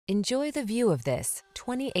Enjoy the view of this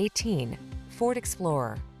 2018 Ford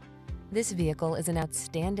Explorer. This vehicle is an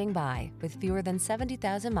outstanding buy with fewer than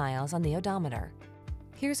 70,000 miles on the odometer.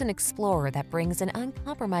 Here's an Explorer that brings an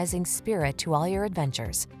uncompromising spirit to all your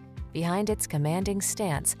adventures. Behind its commanding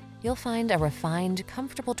stance, you'll find a refined,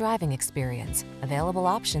 comfortable driving experience, available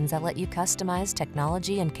options that let you customize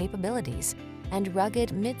technology and capabilities, and rugged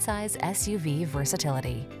midsize SUV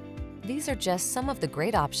versatility. These are just some of the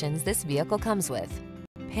great options this vehicle comes with: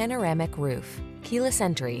 panoramic roof, keyless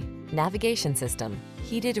entry, navigation system,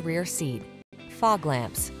 heated rear seat, fog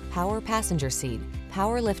lamps, power passenger seat,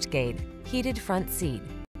 power liftgate, heated front seat,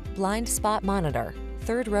 blind spot monitor,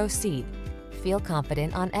 third row seat. Feel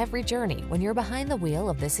confident on every journey when you're behind the wheel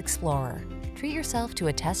of this Explorer. Treat yourself to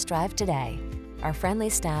a test drive today. Our friendly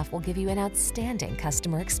staff will give you an outstanding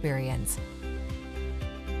customer experience.